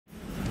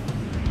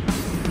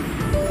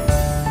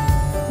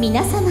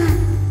皆様、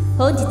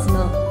本日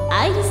も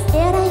アイリス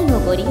エアラインを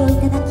ご利用い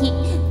ただき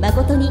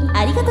誠に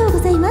ありがとうご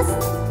ざいます。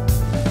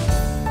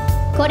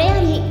これよ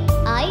り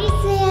アイリス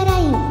エアラ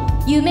イン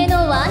夢の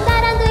ワンダ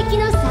ーランド行き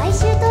の最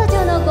終搭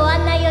乗のご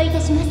案内をいた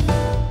します。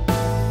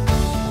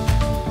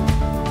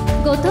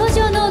ご搭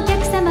乗のお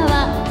客様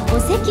はお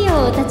席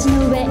をお立ち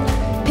の上、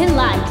ペン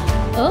ライ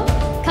トを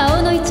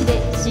顔の位置で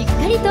しっ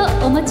かりと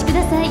お持ちく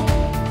ださい。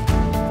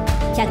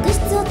客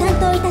室を担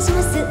当いたし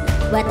ます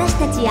私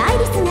たちアイ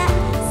リスが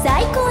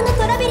最高の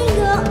トラベリン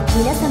グを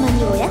皆様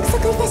にお約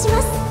束いたし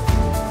ます。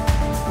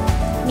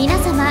皆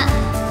様、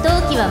当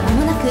機は間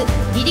もなく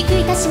離陸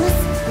いたします。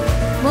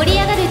盛り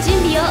上がる準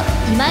備を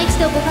今一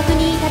度ご確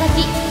認いただ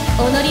き、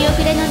お乗り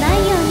遅れのな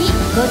いように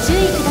ご注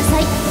意くだ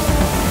さい。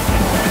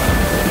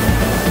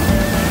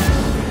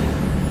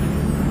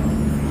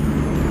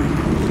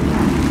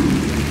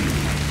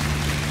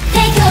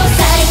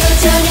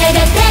上に上が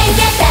ってい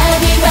け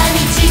旅は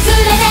道連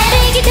れで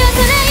右と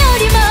空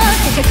よりも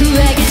高く上げ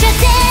ちゃっ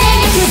て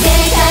全力で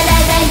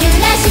体揺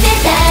らして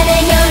誰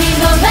より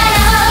も笑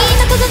おう。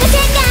今ここが世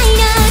界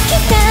のき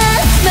っと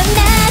真ん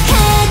中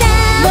だ。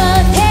も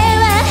う手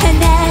は離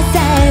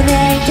さな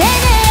いでね。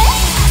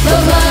心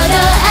上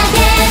げ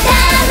た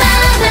ま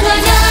まの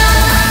よ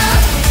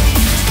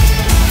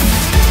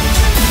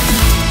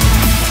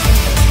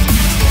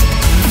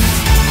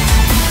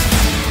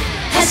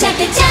はしゃ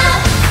げちゃう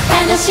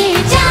楽しいじ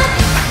ゃ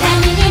ん何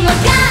にも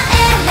帰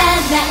らな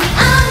い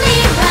Only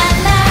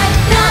one life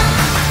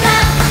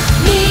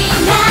みん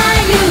な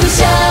優勝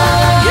す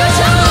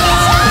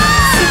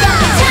ご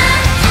いじゃん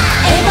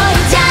エモい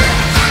じゃん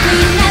み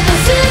んなと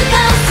過ご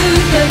す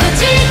この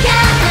時間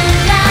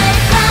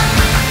Life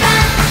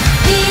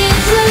い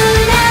つ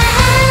だ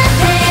っ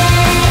て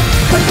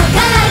ここか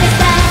らで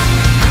さ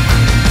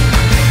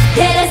照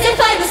らせ5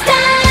スター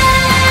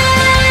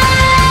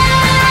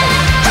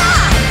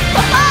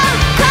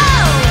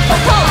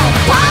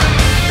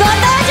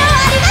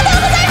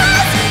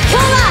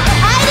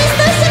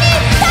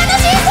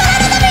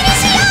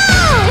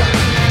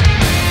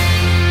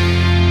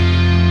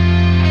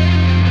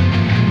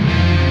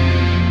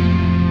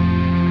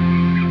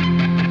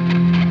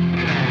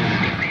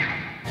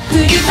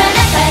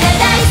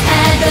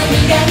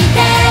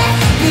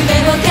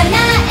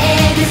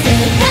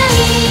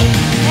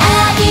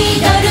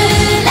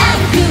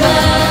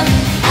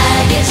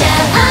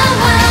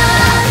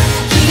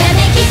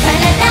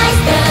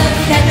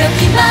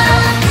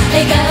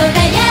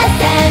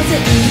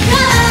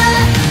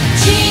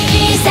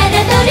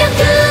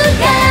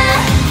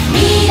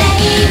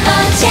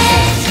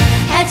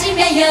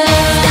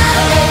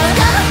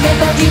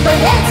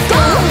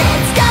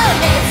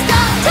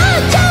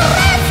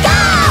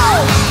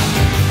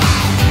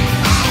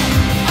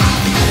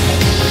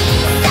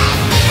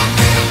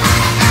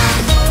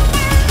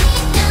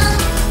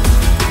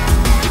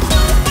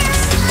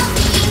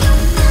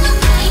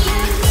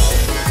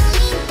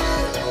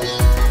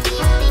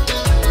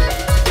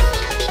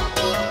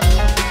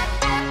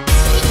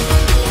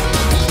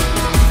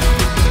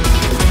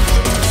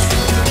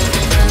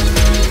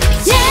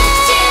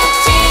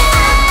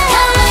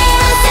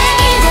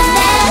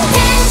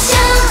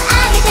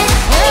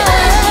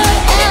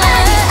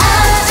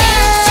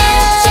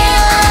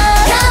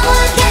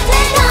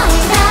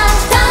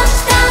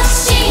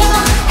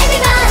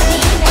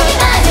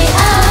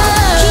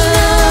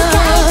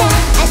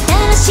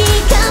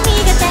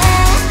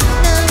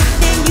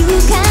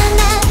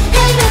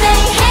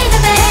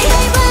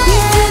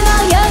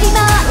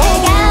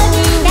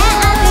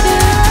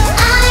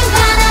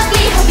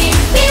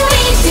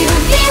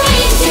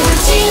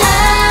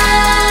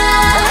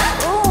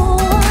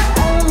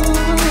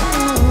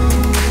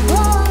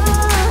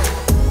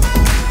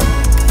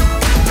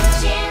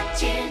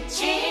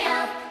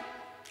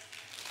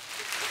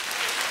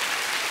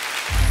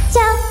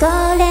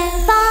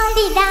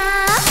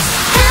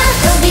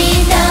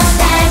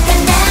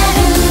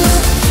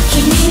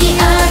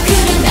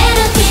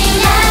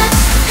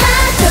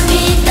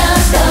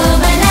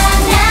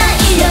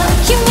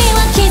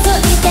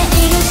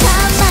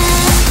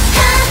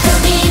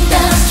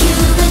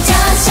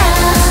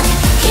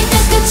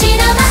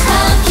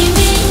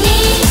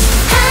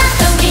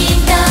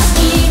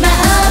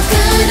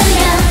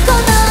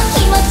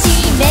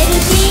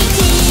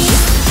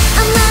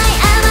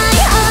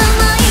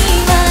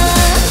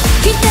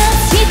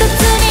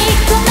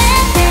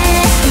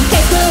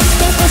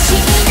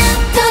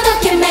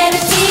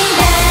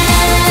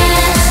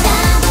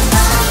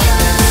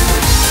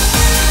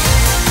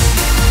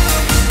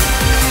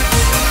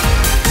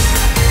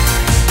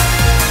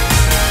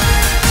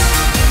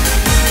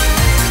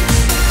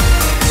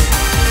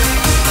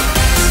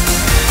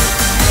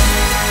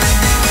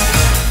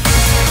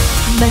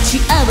待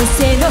ち合わ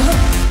せのい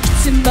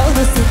つもの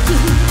席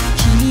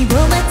君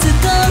を待つ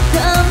こ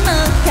との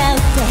カ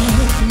フ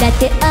ェラ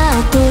テア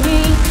ート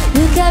に浮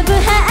かぶ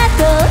ハー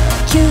ト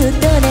キュー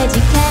トな時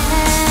間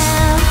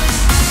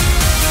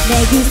寝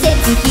癖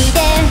つきで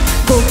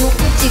5分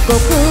遅刻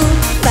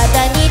また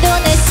二度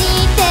寝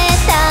して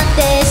たん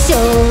でしょう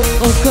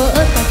怒っ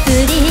たふ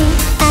り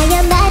謝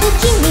る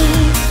君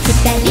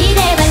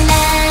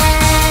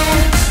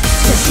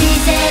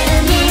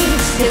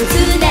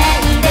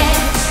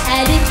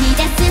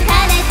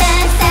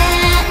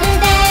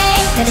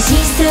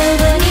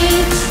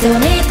ざわ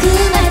めく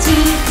街、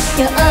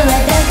今日はど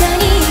こ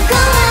に行こ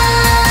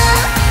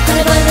う。こ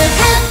のボール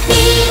ハッピ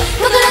ー、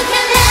心か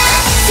ら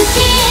好き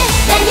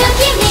だよ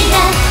君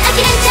が呆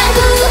れちゃ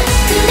う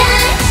くら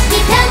い似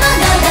たも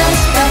のの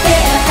人手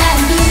を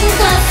半分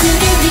こす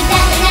るみた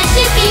いな日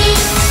々、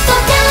ポ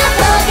カ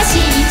ポカし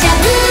ちゃ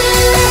う。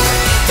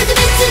特別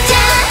じ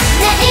ゃ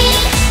ない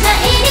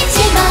毎日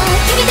も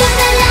君と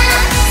な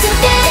らス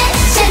ペ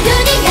シャル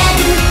にな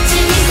る。小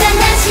さ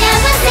な幸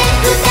せ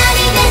二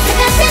人で咲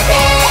かせて、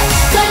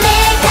これ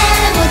か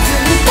らもず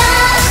っと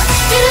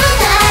夢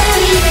のあ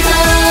るイベント。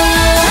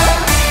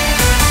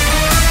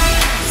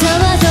想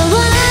像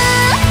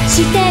し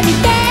てみ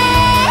て、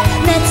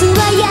夏は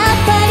やっ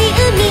ぱり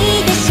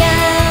海でしょ。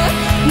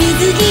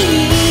水着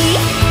に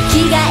着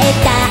替え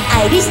た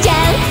アイリスちゃん、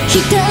一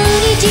人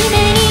地面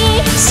に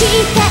し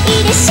た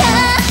いでしょ。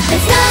夏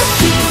の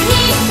日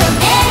にと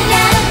メラ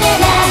メ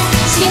ラ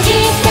刺激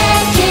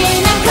的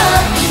な恋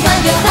模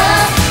様、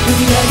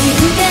海より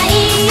深い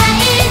愛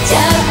情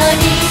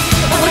に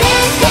溺れ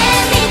て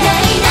みた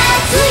い夏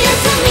休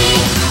み。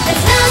夏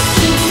の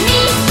日に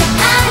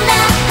あら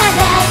あ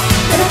ら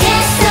とろけ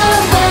そう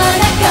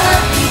な恋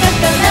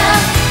心、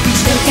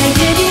一度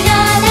限りの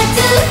夏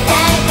だ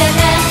か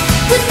ら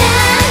二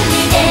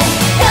人で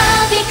飛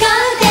び込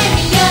んで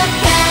みよう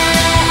か。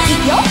い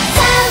いよ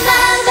サマ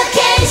ーバケ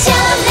ーション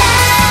ラ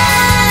イ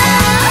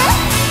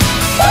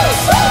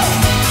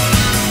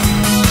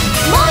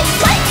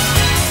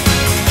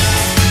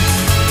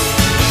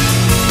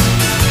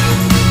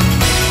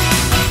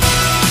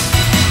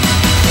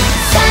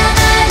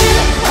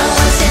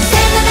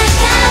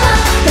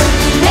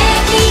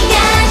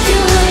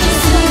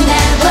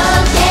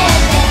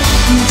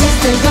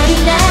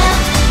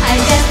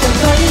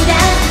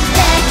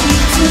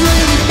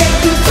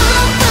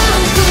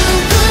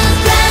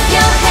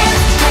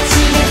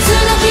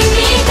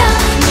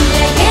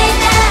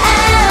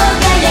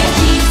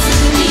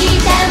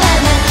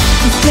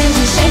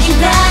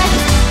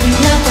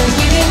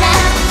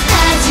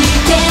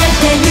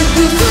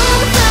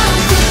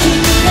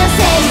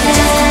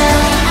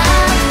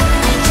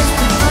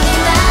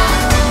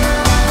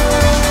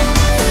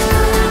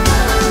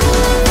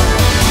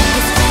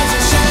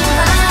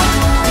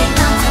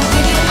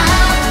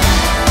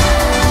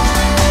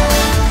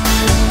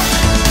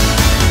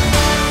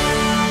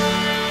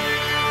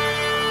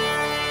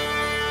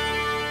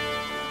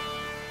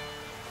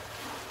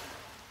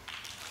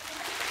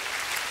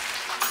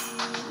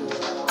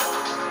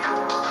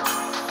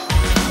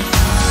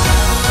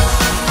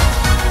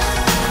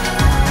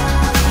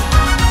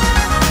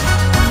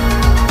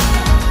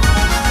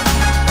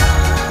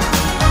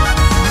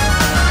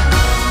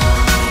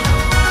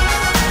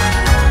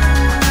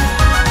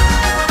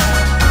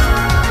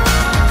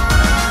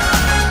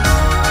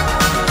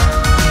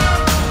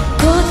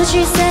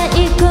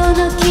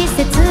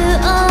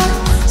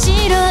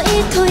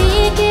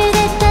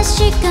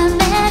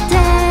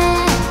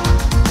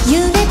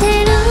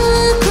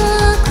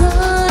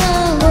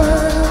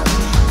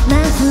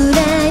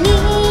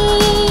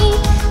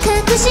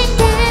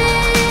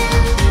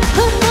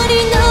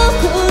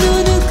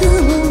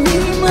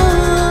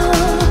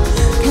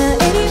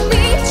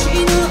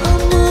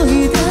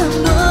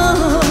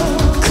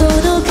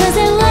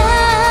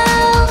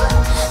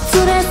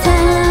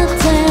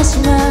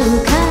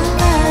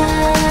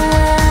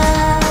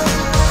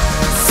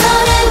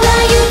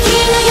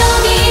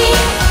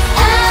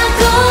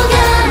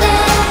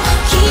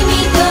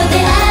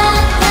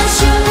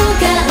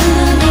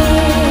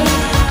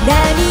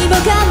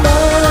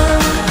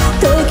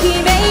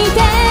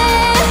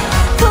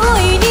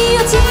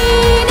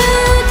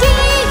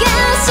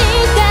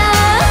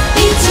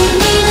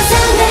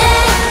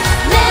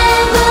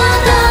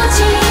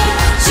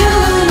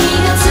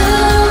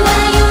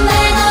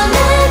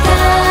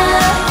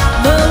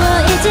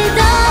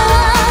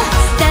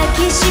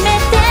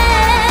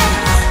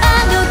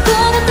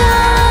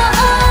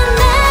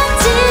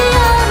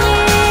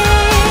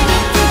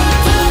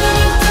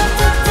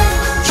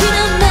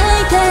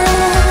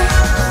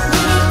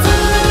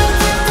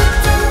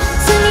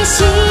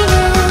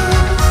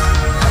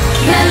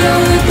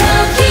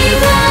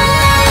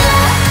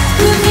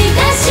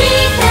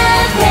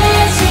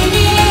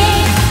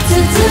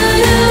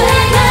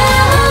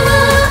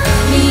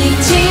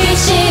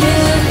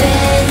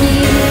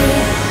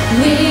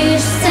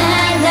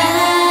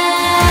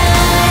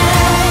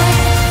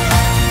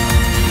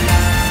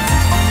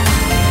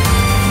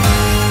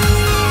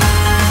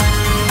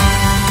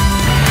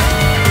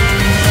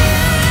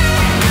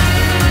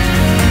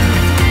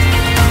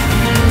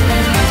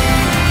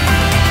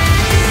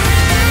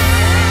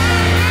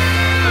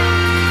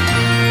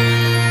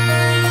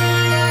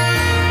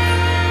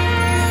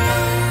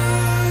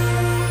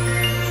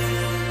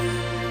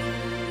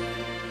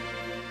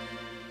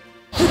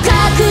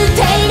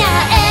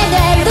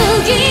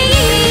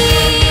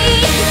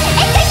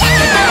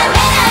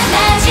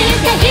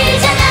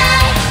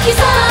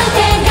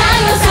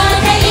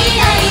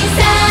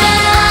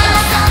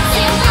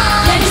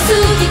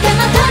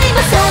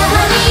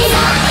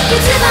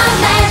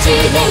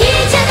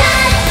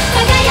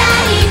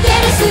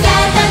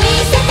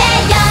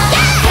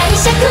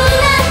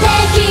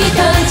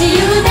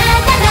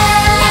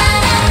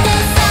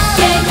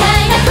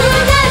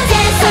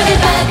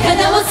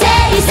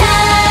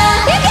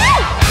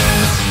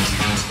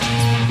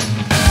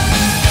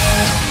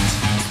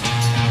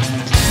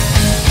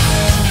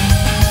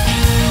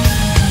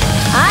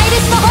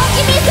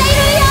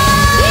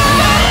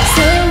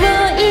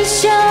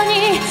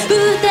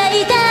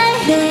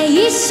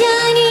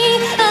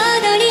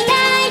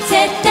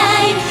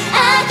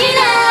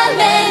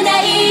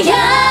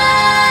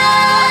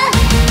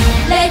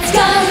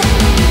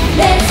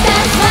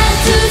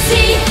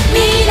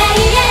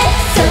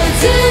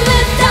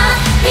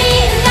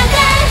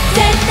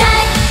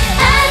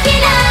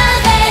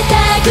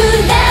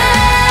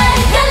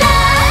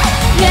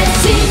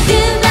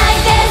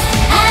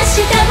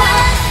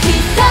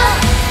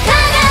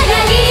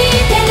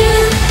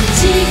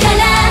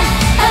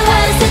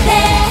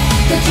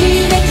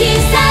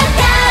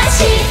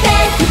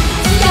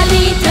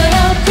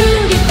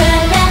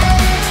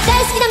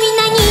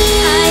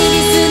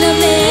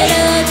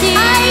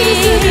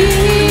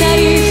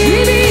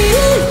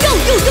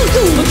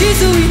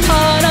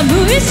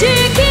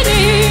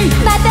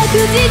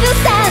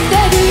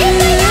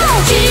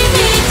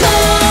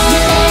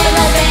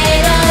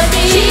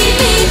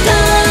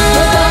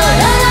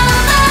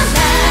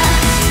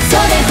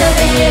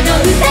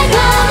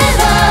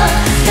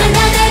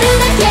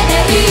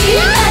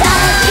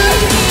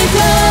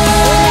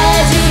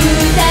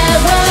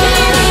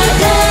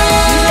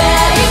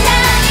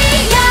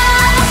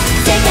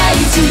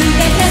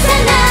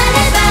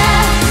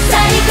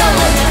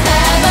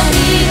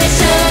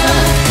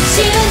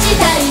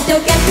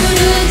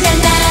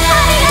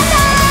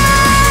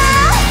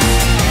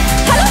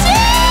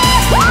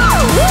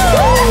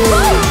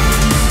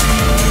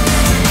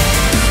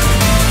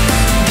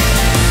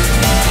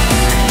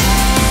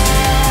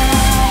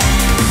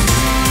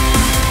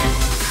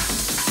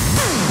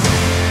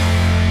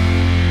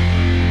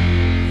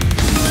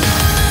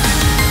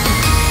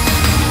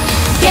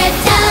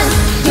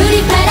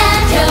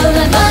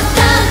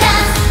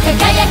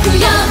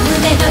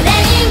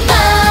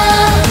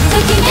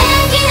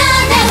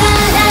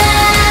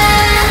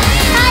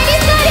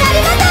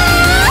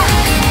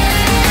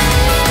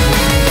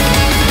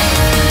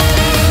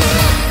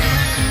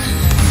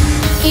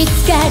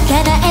叶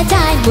えた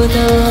いもの、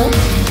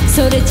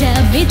それじゃ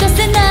満た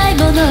せない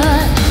もの。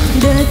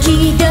ド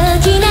キド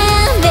キな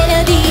メ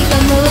ロディーが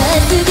もう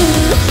すぐ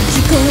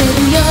聞こえ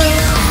るよ。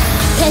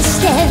決し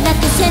てな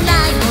くせ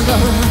ないもの、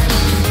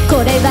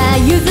これは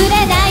譲れ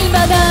ないも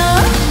の。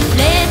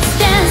 Let's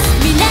dance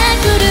ミラ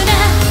クルな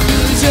友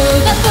情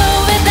が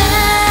Forever。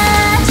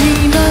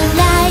 Dream on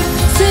light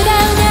素直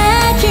な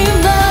気持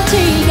ち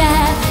が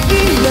い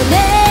いよね。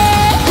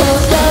言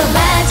葉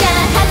じゃ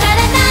測ら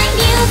ないミ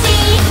ュージ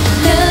ッ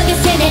ク、逃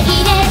せない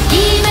で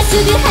今す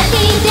ぐハッピ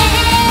ーデ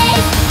イ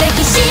ズ。抱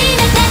きしめ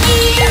たい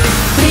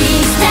フリ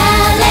ースタ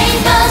ーレイ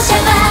ンボーシャ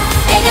ワ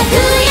ー描く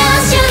よ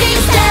シューリン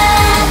スタ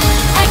ー。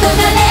憧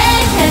れ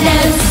叶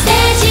うステ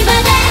ージま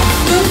で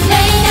運命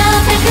の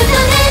格闘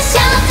でショ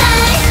ータ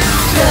イ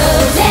ム。ロ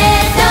ーゼ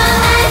と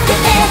当て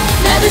て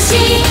眩し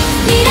い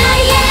未来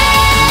へ、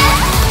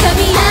神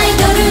アイ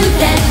ドル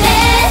だって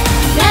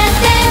なっ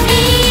てみ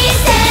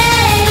せ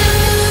る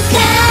か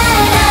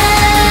ら。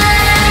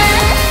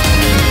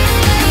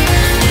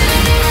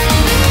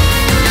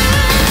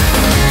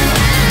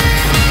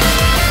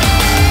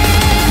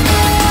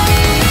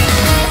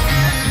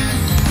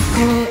声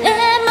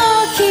も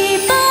希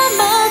望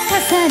も重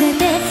ね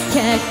て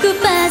 100%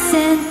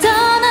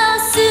 の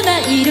スマ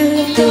イル。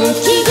時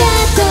が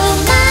止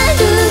ま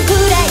るく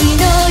らい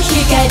の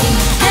光、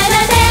花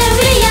でウ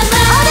リアマ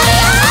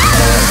と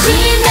き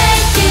め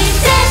き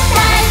絶対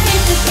見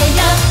つけよ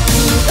う。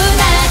急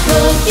な呼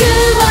吸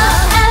を合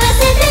わ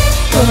せて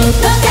ここ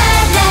か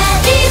ら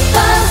一歩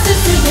進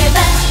めば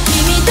君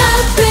と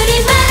プリ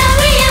マウ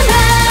リアマ。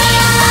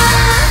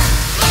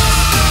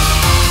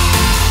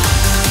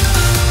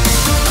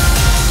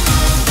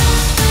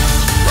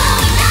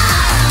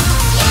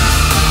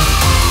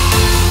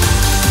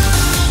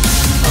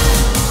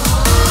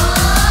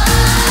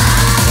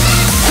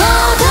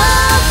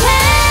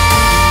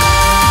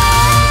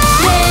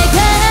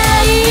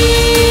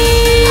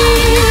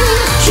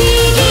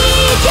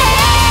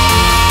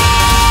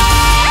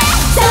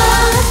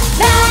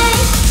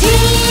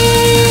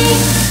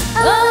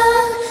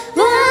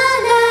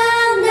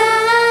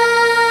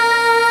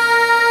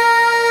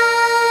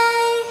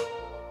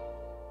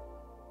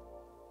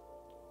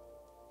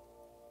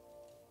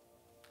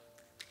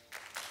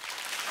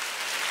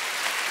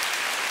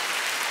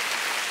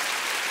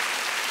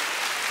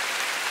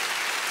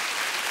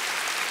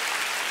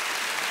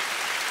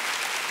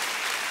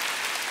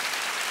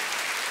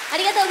あ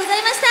りがとうござ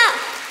いました。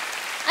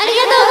あり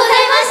がとうござ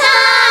いまし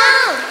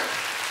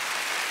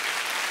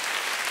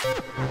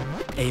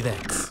た。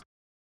 AVEX